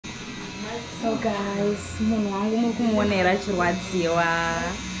So guys, munhu wangu muri kumuonera chirwadziwa.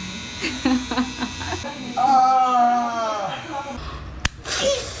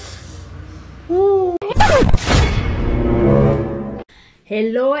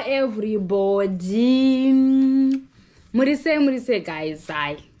 Hello everybody. Murise guys.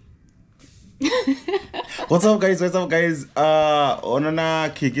 Hi. What's up guys? Onana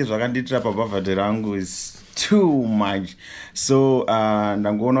Kiki zvakanditira pabhavhadhe rangu is too much. So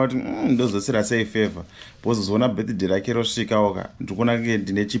ndangoona kuti ndozosira sei favor. Bozoona birthday rake rosvikaoka. Ndikuona kunge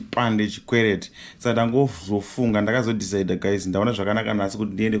ndine chipande chikwereti. Saka ndangozofunga ndakazodecide guys ndaona zvakanaka nhasi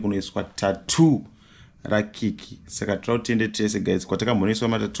kuti ndiende kunoiswa tattoo raKiki. Saka tiende tese guys kwatakambonoiswa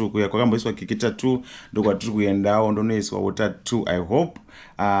matattoo kuya kwakamboiswa Kiki tattoo ndokwatiri kuendawo ndonoiswawo tattoo. I hope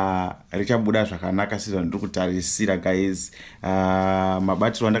richabuda zvakanaka sezvo ndiri kutarisira guys.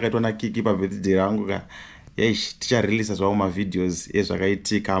 Mabatiro andakaitwa naKiki pabirthday rangu ka yesh tichareleasa zvawo mavideos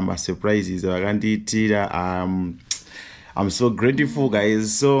ezvakaitika masurprises vakandiitira. I'm so grateful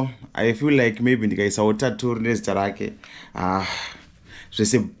guys. So I feel like maybe ndikaisawo tattoo nezita rake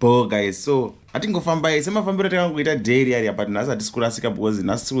zvese bo guys. So atingofambai semafambiro takangoita daily area but nhasi hatisi kurasika because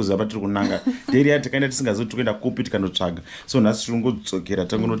nhasi tiri kuziva patiri kunanga daily area takaenda tisingazivi tokuenda kupi tikanotsvaga. So nhasi tiri kungodzokera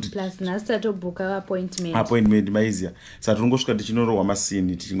tangonoti plus nhasi tatobhuka appointment maiziya. Saka tiri kungosvika tichinorohwa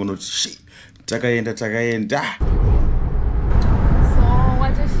masini tichingonoti shi takaenda. So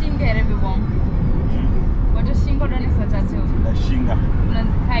watoshinga here bibong. Watoshinga udonisa tattoo. Ndashinga.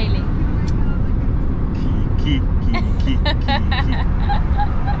 Unanzi Kylie. Kiki.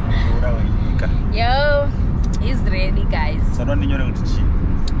 Yo, he's ready guys. Sadwa ninyore kuti chi?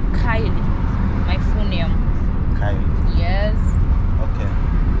 Kylie. My full name. Kylie. Yes. Okay.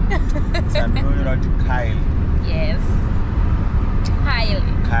 Sadwa kuti Kylie. Yes.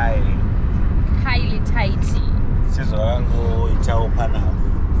 Kylie Tytie. Sezvo vakangoitawo panapa.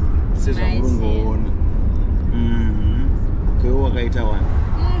 Sezvo murungoona. Kwewo wakaita wani.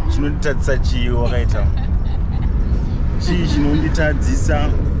 Chinonditadzisa chii wakaita? Chii chinonditadzisa?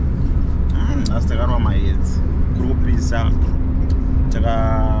 Asi takarwa maedzi. Kuri kupisa.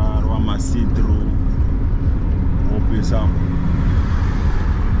 Takarwa ma-see-through. Kupisa.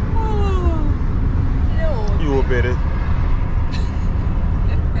 Iwopere.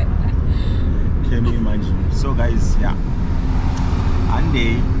 Can you imagine? So guys, yeah.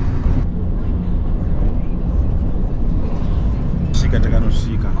 Ande. Shika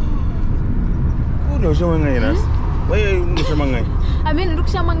takanosvika. Unoshama ngai nasi? Wewe unoshama ngai? Ameni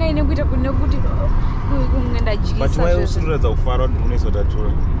ndikushama ngai nekuita kuti ndajikisa. But wewe usiruradza kufara kuti unoiswa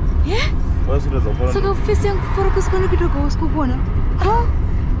tattoo. Yeah? Wewe usiruradza kufara. Saka face yangu kufara kusikana kutoka usikupona. Ha?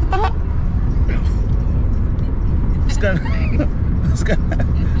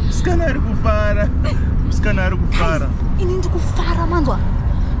 Msikana ari kufara. Ini ndikufara manzwa.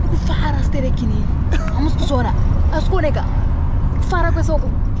 Ndikufara sterekini. Hamusi kuzora. Asikuoneka. Kufara kwesoko.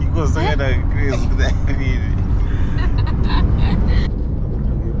 Kiko sakaenda crazy kudai.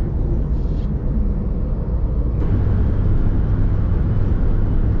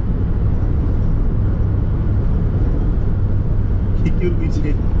 Kiki uri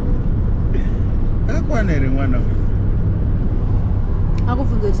kuichii? Akakwana here mwana uyu?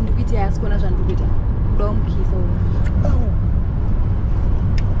 Akubvunza kuti ndikuiti asikuona zvandikuita. Kuda kumukisa uyu.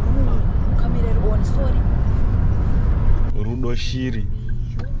 Kamera on, sorry. Rudo shiri.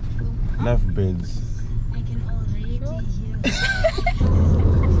 Lovebirds.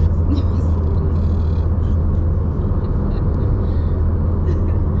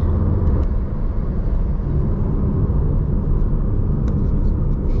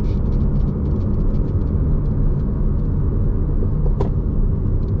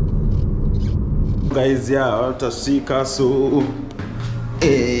 Guys, yeah, tasvika so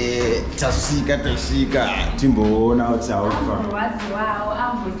tasvika timboona kuti aufa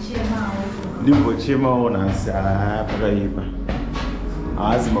ndimbochemawo nhasi pakaipa.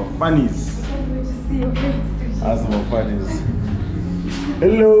 Hazi mafanis.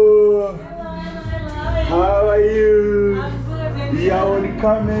 Hello. How are you? You're on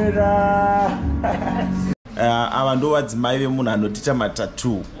camera. Ava ndo vadzimai vemunhu anoticha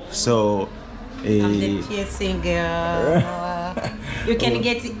matattoo. So I'm the piercing girl. You can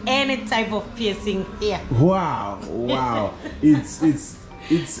get any type of piercing here. Wow.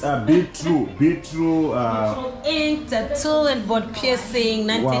 It's a bit true. Ink, tattoo and board piercing,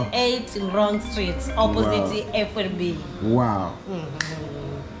 98 in Wrong Street, opposite FRB. Wow.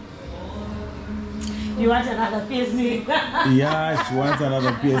 You want another piercing? Yeah, she wants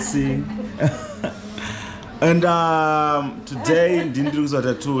another piercing. And today,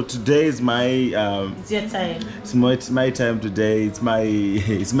 today is my It's your time. It's my time today. It's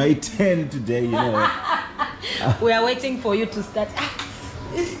my turn today. You know. We are waiting for you to start.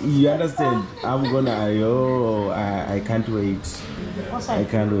 You understand? I'm gonna. I can't wait. I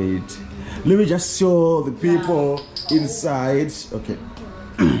can't wait. Let me just show the people inside. Okay.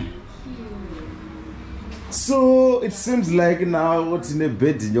 So it seems like now it's in a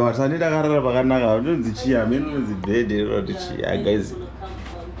bed. You know, I need a guys.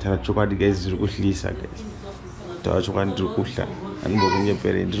 Tarachokwadi guys zirikuhlisa guys. Tarachokwadi zirikuhla. Andingokunye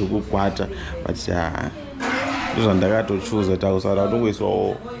parent zirikukwata but yeah. Ndakatochuza tausara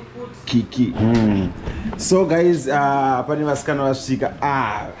ndongoiswa Kiki. So guys, pane vasikana vasvika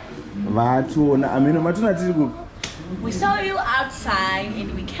vatuona ameno matuna tiri ku. We saw you outside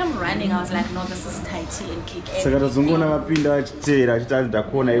and we came running. I was like, no, this is Tytie and Kiki. Saka tazongona mapinda vachitera vachita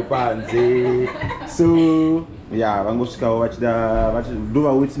ndakona ikwanze. So yeah, vangosvikawo vachida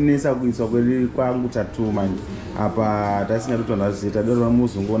ndova witnessa kuiswa kweri kwangu tattoo manje. Apa tasingati vanazita doro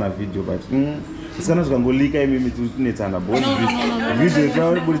vamuzongona video but isikana zvikangolika imimi tinetsana both video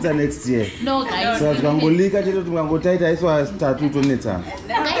tavaburitsa next year. No guys. So zvikangolika chete tungangotaita iswa tattoo tonetsana.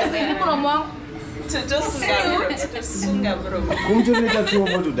 Kumtoneta tu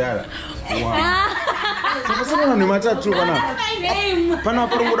moto dala. Wow. Sasa sana ni matatu pana. Pana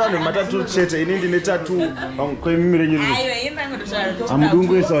parunguda ni matatu chete ini ndi tattoo kwa mimire nyinyi. Aiwa yenda ngotoshara.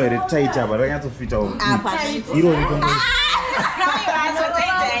 Amudungu eso ere tight aba ranya tofita o. Iro ni kongo.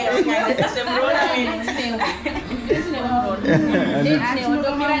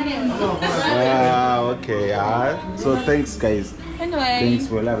 Okay. So thanks guys. Anyway. Thanks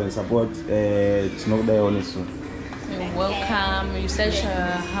for love and support. It's not there honest. You're welcome. You're such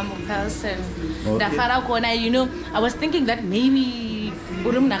a humble person. Okay. You know, I was thinking that maybe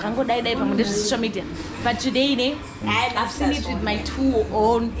die from social media. But today, I've seen it with my two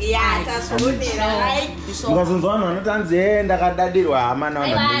own eyes. Absolutely. Ngazonzwana anotanze ndakadadirwa hama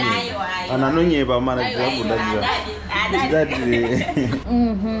naona ananonyeba mara kudadirwa.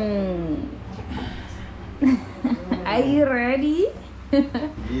 Are you ready?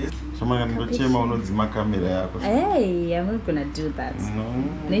 Yes. Shama ndochema unodzima kamera yako. Hey, I'm not gonna do that. No.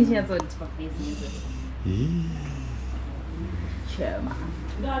 Nisha to face. Chema.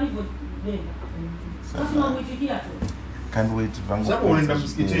 Can't wait vangu. Sasa unaenda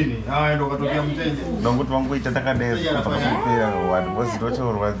msikitini. Ndo katokea mtenje. Ndongoto vangu itatakadeza kupera what was it what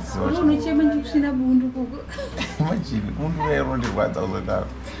was Unachema njukusina bundu kuko. Imagine mundu wero ndirwadza uzodaro.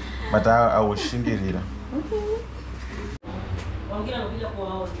 But I will shingirira. Okay.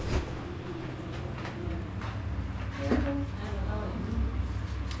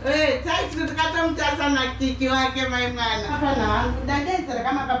 Tytie tukata mtasa na Kiki wake mai mwana. Hapana, ndadetsera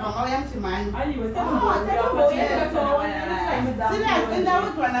kama kapanga uya mchimani. Sina enda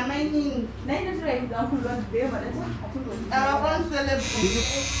utwa na mining. Na ina tira hizo akulu wa dema na on celebrate.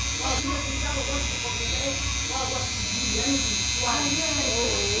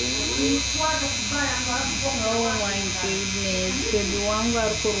 Oh my goodness, baby wangu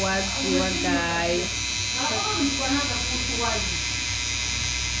alikuwa guys.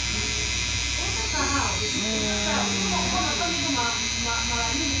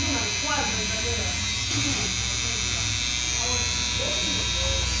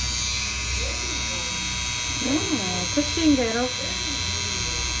 Pushing it up.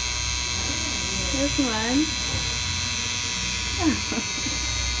 This one.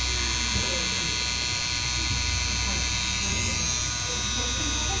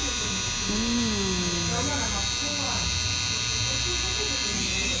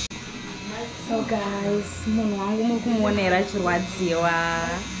 So guys, munhu wangu muri kumuonera chirwadziwa.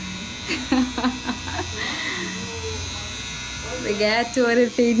 Ndikatore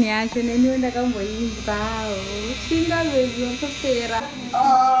peni yacho neniwo ndakamboimbawo. Shinga baby watopera.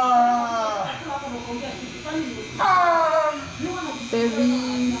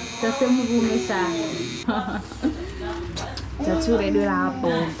 Baby, tasemurume sana. Tattoo ready rapo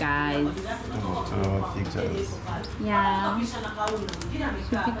guys. Yeah.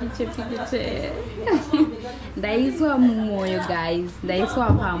 Pikiche. Ndaiswa mumoyo guys. Ndaiswa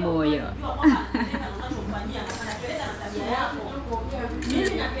pamoyo.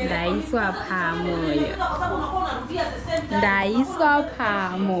 Ndaiswa pamoyo. Ndaiswa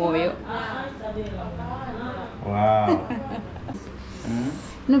pamoyo. Wow.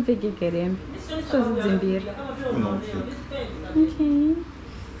 No peguei querendo. Coisa desembiar. Okay.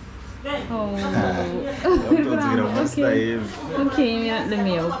 Oh. Okay, let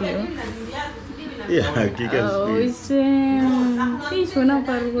me help you. Yeah, Kiki. Oh, shame. Fish, não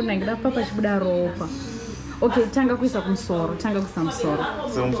parou, né? Dá para chibuda roupa. Okay, tanga kuisa kumsoro, tanga kuisa msoro.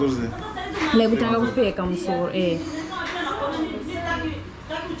 So msuzi. Like tanga kupeka msoro,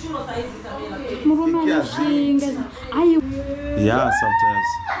 Yeah, sometimes.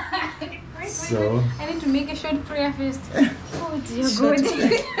 So I need to make a short prayer first. Oh dear God.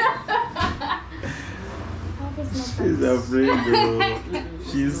 she's afraid though.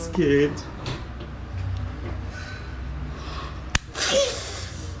 She's scared.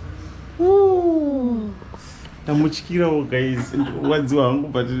 Ooh. Tamuchikirawo guys. Wadziwa hangu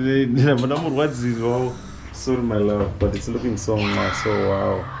but ndinamboda murwadziwa. Sorry my love, but it's looking so nice. So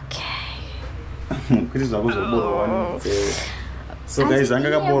wow. Okay. Kuti zvakuzoborwa wanze. So guys,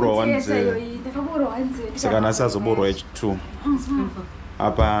 angakaborwa wanze. Saka nasi azoborwa H2.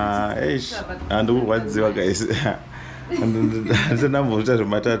 Apa handikurwadziwa guys. Handinamboita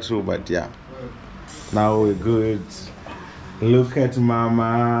zvematatu but yeah. Now we're good. Look at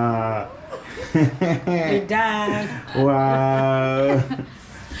mama. Hey, Dad. Wow.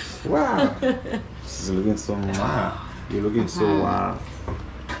 Wow. She's looking so wow. You're looking so wow.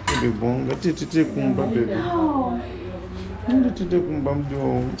 Baby bonga tete kumba baby. Tete kumba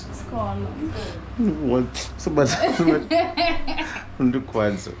mdo. What? So but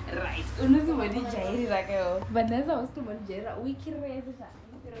ndikwanzo. Right. Unuzibodi jairi rakeo. But nasa usibodi jaira wikireze cha.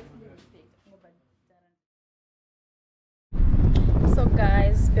 So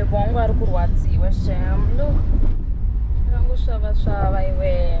guys, bebongo ari kurwadziwa shem. Look. Rangosvava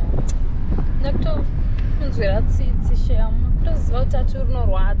iwe. Ndakutonzwira tsitsi shem. Kutoziva kuti ati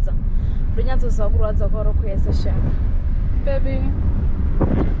rinorwadza. Rinyatsoziva kurwadza kwaro kwese shem. Baby.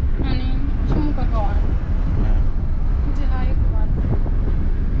 Honey, chimuka kawanda. Kuti hai kawanda.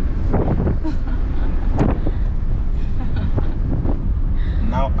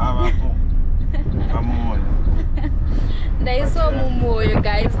 Now avapo. Amoyo. Ndaiswa mumoyo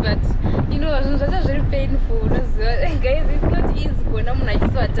guys, but you know zvinhu very painful. Guys, it's not easy kuona munhu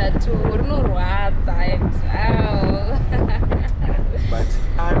achiswa tattoo. Rinorwadza and But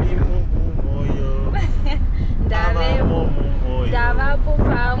ari mumoyo. Ndavapo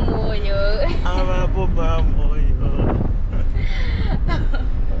pamoyo. Avapo pamoyo.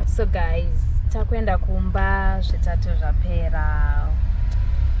 So guys, takuenda kumba zvitatu zvapera.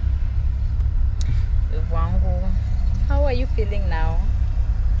 Wangu, how are you feeling now?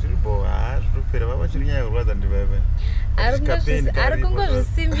 Ari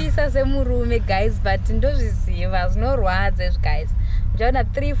kungozvisimbisa semurume guys, but ndozviziva zvinorwadza guys. Uchaona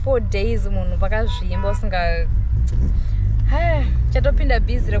 3-4 days munhu pakazvimba usinga chatopinda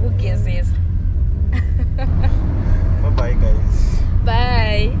busy rekugezesa. Bye bye guys.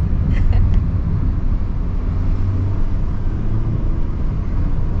 Bye.